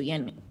lo que se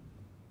viene.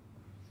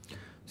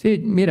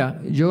 Sí,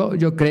 mira,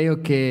 yo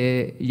creo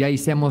que ya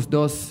hicimos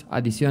 2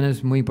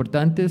 adiciones muy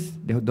importantes,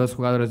 de 2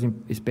 jugadores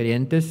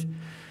experientes,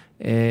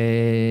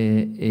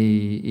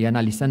 y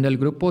analizando el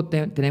grupo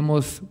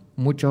tenemos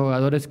muchos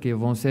jugadores que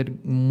van a ser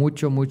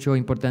mucho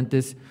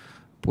importantes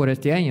por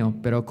este año,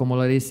 pero como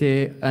lo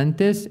dice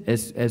antes,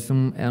 es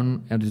un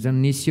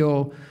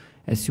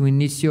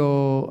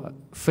inicio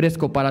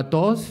fresco para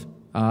todos,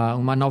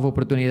 una nueva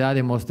oportunidad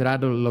de mostrar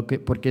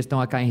por qué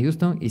están acá en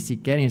Houston y si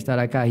quieren estar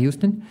acá en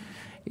Houston.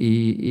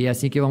 Y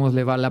así que vamos a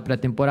llevar la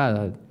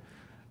pretemporada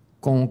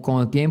con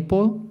el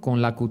tiempo,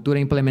 con la cultura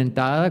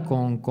implementada,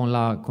 con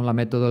la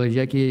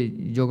metodología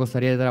que yo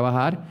gustaría de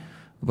trabajar.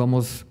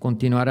 Vamos a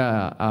continuar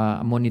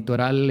a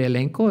monitorar el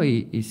elenco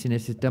y si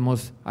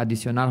necesitamos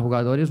adicionar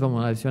jugadores,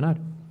 vamos a adicionar.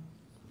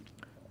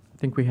 I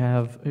think we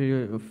have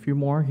a few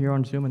more here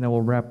on Zoom and then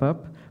we'll wrap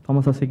up.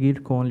 Vamos a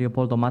seguir con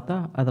Leopoldo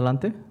Mata.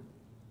 Adelante.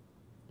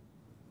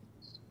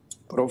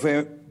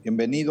 Profe,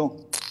 bienvenido.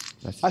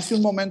 Gracias. Hace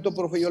un momento,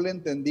 profe, yo le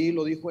entendí,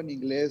 lo dijo en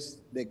inglés,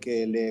 de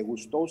que le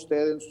gustó a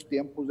usted en sus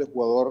tiempos de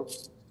jugador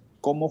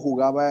cómo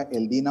jugaba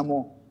el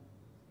Dynamo.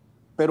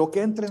 Pero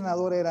 ¿qué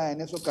entrenador era en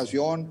esa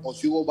ocasión? O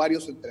si hubo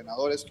varios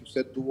entrenadores que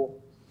usted tuvo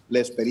la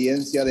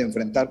experiencia de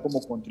enfrentar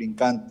como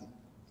contrincante.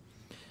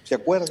 ¿Se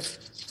acuerda?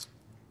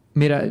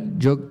 Mira,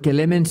 yo que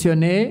le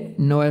mencioné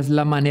no es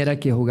la manera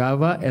que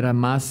jugaba, era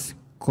más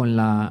con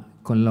la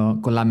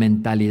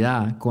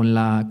mentalidad, con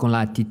la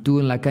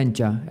actitud en la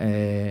cancha.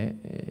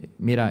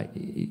 Mira,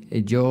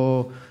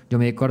 yo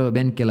me acuerdo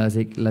bien que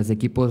los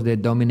equipos de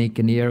Dominic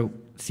Kinnear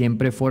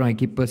siempre fueron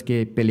equipos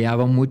que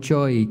peleaban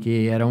mucho y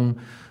que eran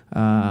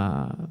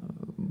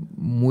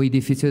muy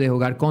difíciles de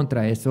jugar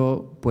contra.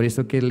 Por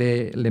eso que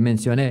le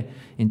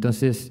mencioné.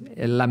 Entonces,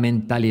 la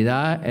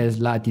mentalidad es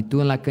la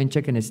actitud en la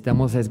cancha que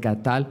necesitamos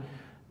rescatar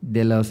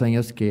de los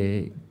años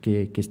que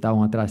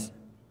estaban atrás.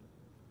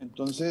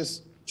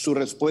 Entonces, su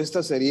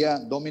respuesta sería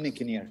Dominic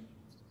Kinnear.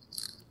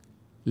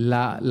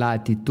 La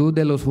actitud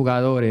de los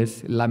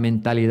jugadores, la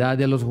mentalidad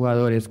de los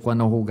jugadores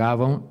cuando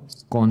jugaban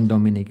con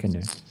Dominic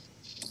Kinnear.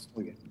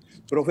 Muy bien.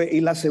 Profe,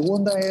 y la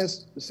segunda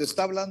es, se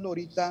está hablando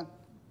ahorita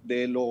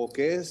de lo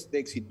que es de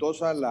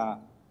exitosa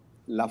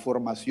la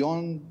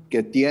formación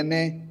que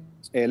tiene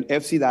el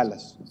FC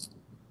Dallas.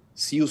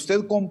 Si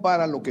usted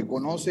compara lo que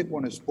conoce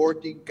con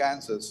Sporting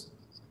Kansas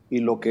y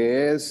lo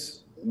que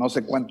es, no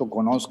sé cuánto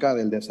conozca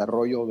del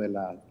desarrollo de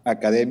la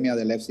academia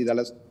del FC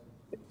Dallas,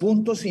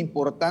 puntos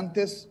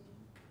importantes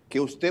que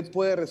usted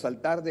puede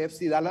resaltar de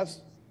FC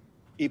Dallas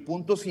y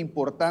puntos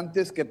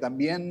importantes que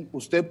también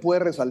usted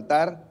puede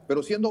resaltar,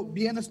 pero siendo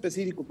bien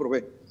específico,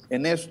 profe,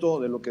 en esto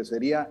de lo que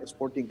sería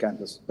Sporting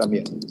Kansas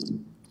también.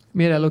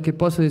 Mira, lo que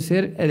puedo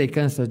decir es de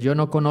Kansas. Yo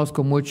no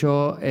conozco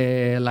mucho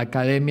la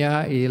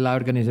academia y la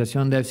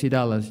organización de FC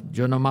Dallas.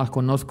 Yo nomás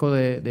conozco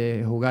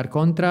de jugar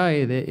contra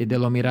y de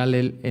lo mirar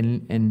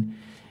en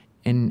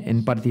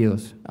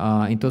partidos.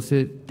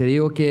 Entonces, te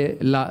digo que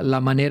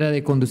la manera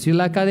de conducir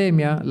la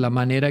academia, la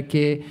manera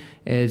que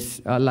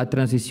es la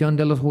transición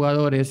de los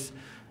jugadores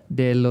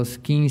de los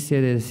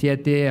 15, de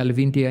 7 al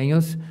 20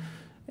 años,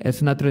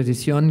 es una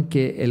transición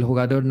que el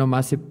jugador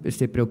nomás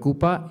se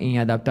preocupa en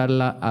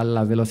adaptarla a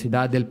la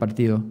velocidad del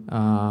partido,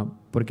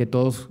 porque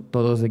todos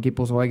los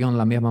equipos juegan de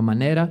la misma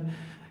manera,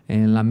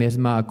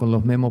 con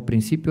los mismos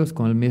principios,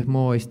 con el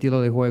mismo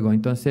estilo de juego.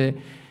 Entonces,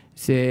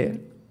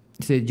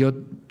 si yo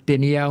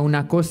tenía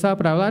una cosa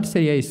para hablar,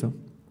 sería eso.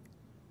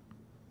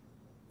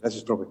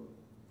 Gracias, profe.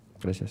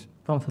 Gracias.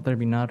 Vamos a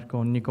terminar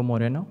con Nico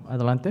Moreno.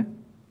 Adelante.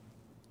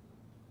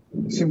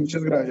 Sí,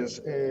 muchas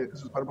gracias.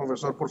 Para el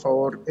profesor, por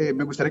favor,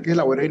 me gustaría que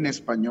elabore en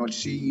español.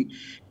 Sí,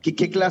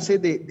 ¿qué clase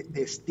de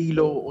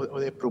estilo o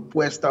de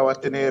propuesta va a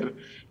tener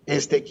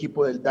este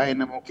equipo del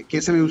Dynamo?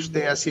 ¿Qué se ve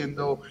usted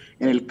haciendo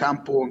en el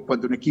campo en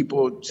cuanto a un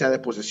equipo sea de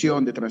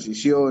posesión, de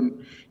transición?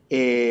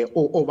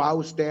 ¿O va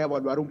usted a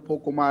evaluar un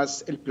poco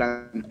más el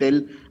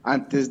plantel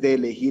antes de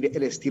elegir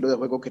el estilo de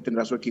juego que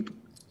tendrá su equipo?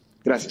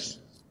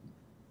 Gracias.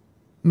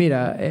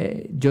 Mira,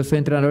 yo soy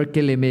entrenador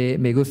que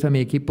me gusta a mi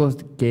equipo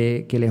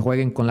que le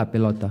jueguen con la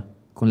pelota,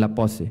 con la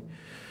pose.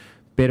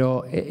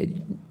 Pero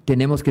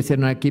tenemos que ser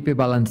una equipo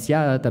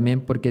balanceada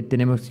también porque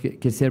tenemos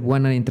que ser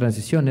buenos en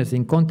transiciones,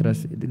 en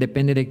contras.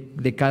 Depende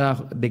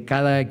de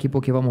cada equipo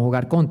que vamos a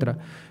jugar contra.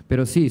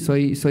 Pero sí,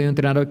 soy un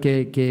entrenador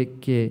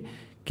que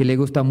que le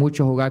gusta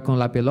mucho jugar con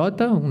la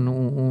pelota,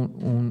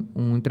 un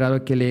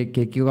entrenador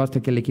que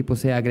gusta que el equipo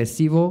sea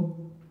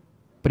agresivo,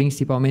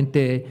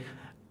 principalmente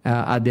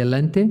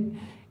adelante.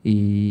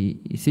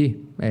 Y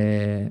sí,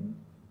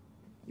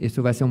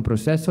 eso va a ser un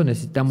proceso.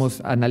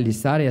 Necesitamos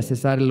analizar y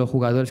accesar los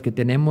jugadores que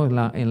tenemos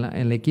en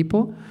el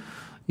equipo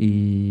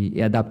y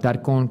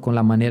adaptar con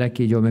la manera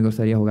que yo me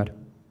gustaría jugar.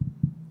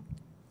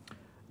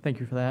 Thank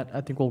you for that.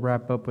 I think we'll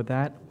wrap up with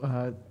that.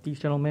 These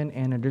gentlemen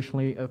and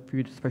additionally a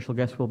few special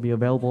guests will be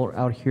available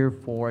out here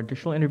for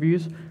additional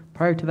interviews.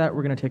 Prior to that,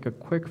 we're going to take a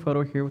quick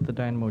photo here with the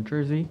Dynamo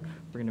jersey.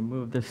 We're going to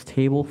move this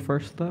table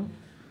first, though.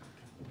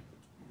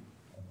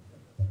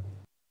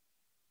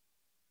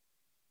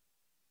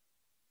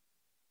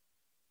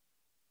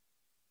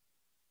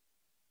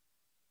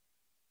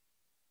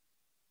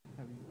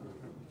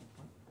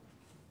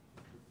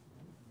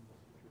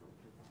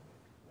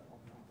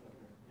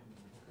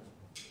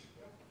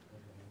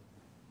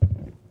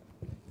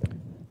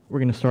 We're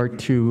going to start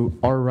to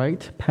our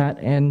right, Pat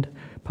and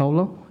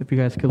Paulo. If you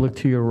guys could look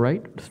to your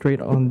right,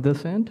 straight on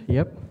this end.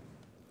 Yep.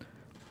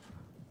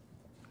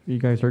 If you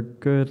guys are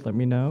good, let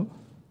me know.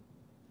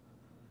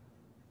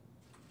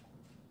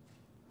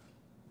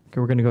 Okay,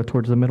 we're going to go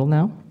towards the middle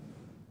now.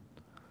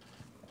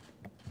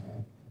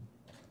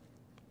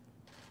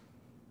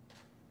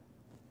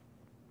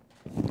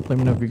 Let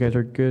me know if you guys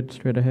are good,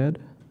 straight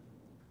ahead.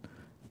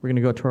 We're going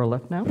to go to our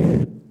left now.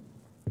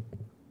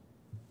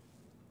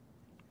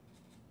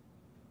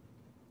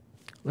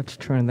 Let's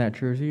turn that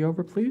jersey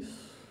over, please.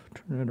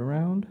 Turn it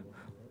around.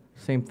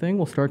 Same thing,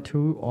 we'll start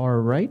to our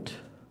right.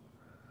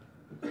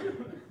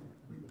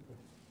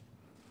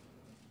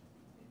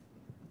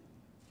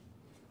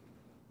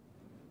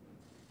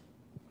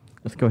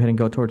 Let's go ahead and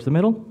go towards the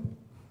middle.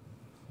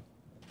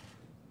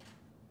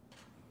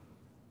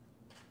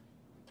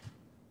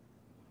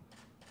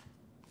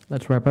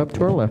 Let's wrap up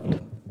to our left.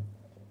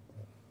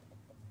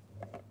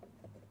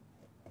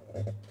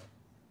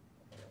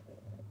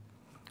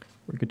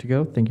 We're good to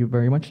go. Thank you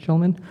very much,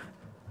 gentlemen.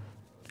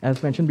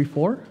 As mentioned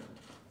before,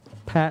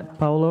 Pat,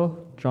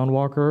 Paulo, John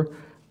Walker,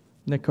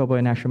 Nick Koba,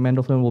 and Asher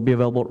Mendelsohn will be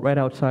available right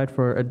outside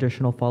for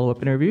additional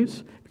follow-up interviews.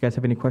 If you guys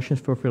have any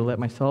questions, feel free to let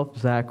myself,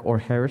 Zach, or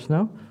Harris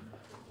know.